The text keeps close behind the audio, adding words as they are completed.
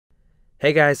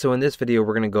Hey guys, so in this video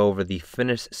we're going to go over the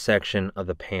finish section of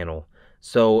the panel.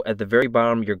 So at the very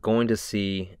bottom you're going to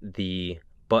see the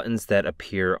buttons that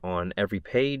appear on every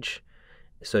page.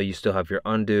 So you still have your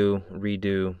undo,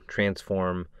 redo,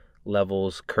 transform,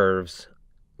 levels, curves,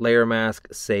 layer mask,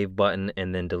 save button,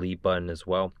 and then delete button as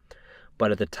well.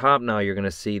 But at the top now you're going to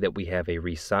see that we have a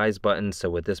resize button. So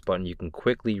with this button you can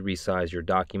quickly resize your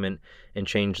document and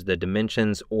change the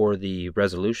dimensions or the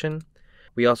resolution.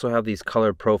 We also have these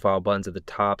colored profile buttons at the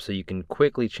top, so you can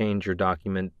quickly change your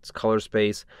document's color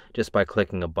space just by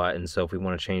clicking a button. So if we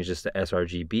want to change this to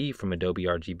sRGB from Adobe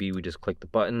RGB, we just click the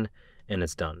button and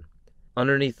it's done.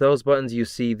 Underneath those buttons you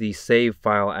see the save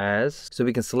file as, so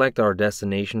we can select our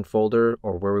destination folder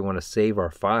or where we want to save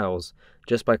our files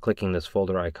just by clicking this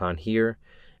folder icon here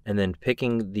and then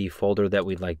picking the folder that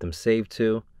we'd like them saved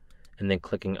to and then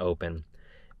clicking open.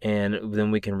 And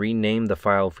then we can rename the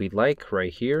file if we'd like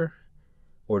right here,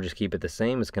 or just keep it the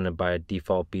same. It's going to by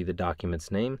default be the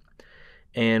document's name.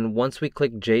 And once we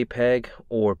click JPEG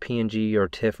or PNG or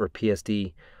TIFF or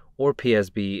PSD or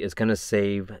PSB, it's going to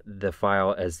save the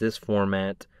file as this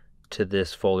format to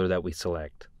this folder that we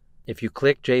select. If you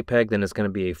click JPEG, then it's going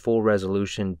to be a full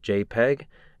resolution JPEG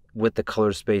with the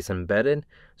color space embedded.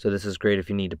 So this is great if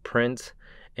you need to print.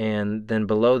 And then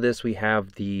below this we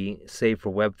have the save for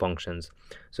web functions.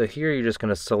 So here you're just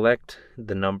going to select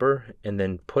the number and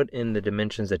then put in the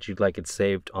dimensions that you'd like it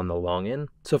saved on the long end.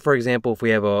 So for example, if we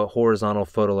have a horizontal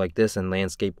photo like this in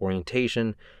landscape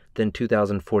orientation, then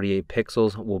 2048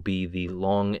 pixels will be the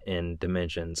long end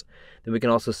dimensions. Then we can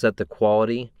also set the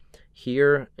quality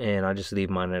here, and I just leave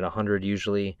mine at 100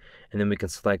 usually, and then we can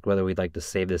select whether we'd like to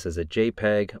save this as a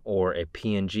JPEG or a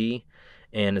PNG.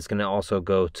 And it's going to also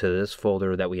go to this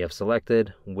folder that we have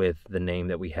selected with the name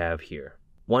that we have here.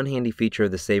 One handy feature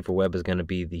of the Save for Web is going to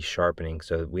be the sharpening.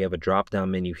 So we have a drop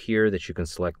down menu here that you can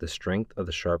select the strength of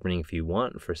the sharpening if you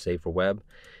want for Save for Web.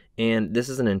 And this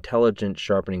is an intelligent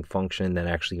sharpening function that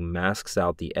actually masks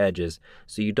out the edges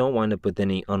so you don't wind up with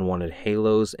any unwanted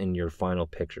halos in your final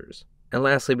pictures. And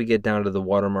lastly, we get down to the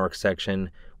watermark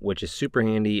section, which is super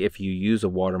handy if you use a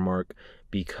watermark,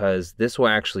 because this will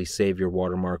actually save your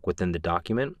watermark within the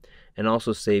document and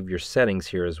also save your settings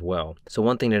here as well. So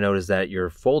one thing to note is that your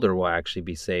folder will actually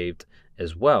be saved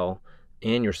as well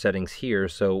and your settings here.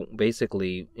 So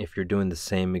basically, if you're doing the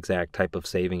same exact type of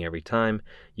saving every time,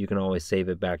 you can always save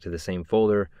it back to the same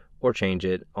folder or change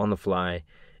it on the fly,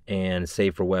 and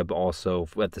Save for Web also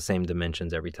at the same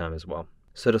dimensions every time as well.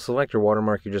 So to select your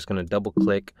watermark, you're just going to double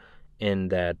click in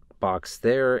that box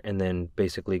there and then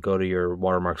basically go to your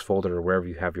watermarks folder or wherever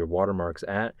you have your watermarks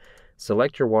at.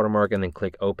 Select your watermark and then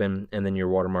click open, and then your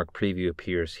watermark preview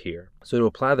appears here. So to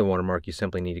apply the watermark, you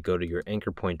simply need to go to your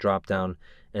anchor point drop down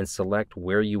and select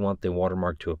where you want the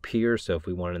watermark to appear. So if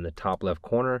we want it in the top left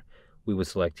corner, we would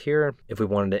select here. If we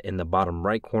wanted it in the bottom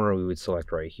right corner, we would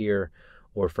select right here.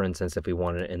 Or for instance, if we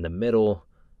wanted it in the middle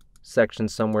section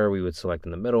somewhere, we would select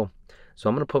in the middle. So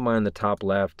I'm going to put mine in the top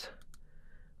left.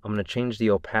 I'm going to change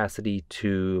the opacity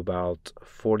to about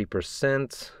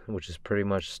 40%, which is pretty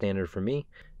much standard for me.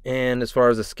 And as far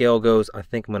as the scale goes, I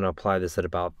think I'm going to apply this at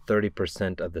about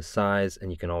 30% of the size,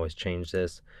 and you can always change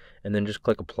this. And then just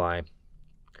click apply.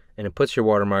 And it puts your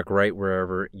watermark right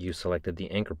wherever you selected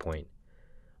the anchor point.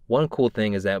 One cool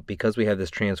thing is that because we have this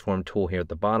transform tool here at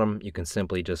the bottom, you can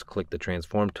simply just click the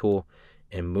transform tool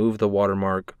and move the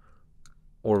watermark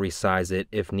or resize it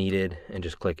if needed, and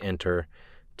just click enter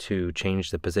to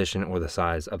change the position or the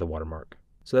size of the watermark.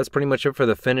 So that's pretty much it for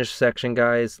the finish section,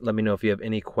 guys. Let me know if you have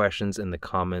any questions in the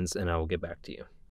comments and I will get back to you.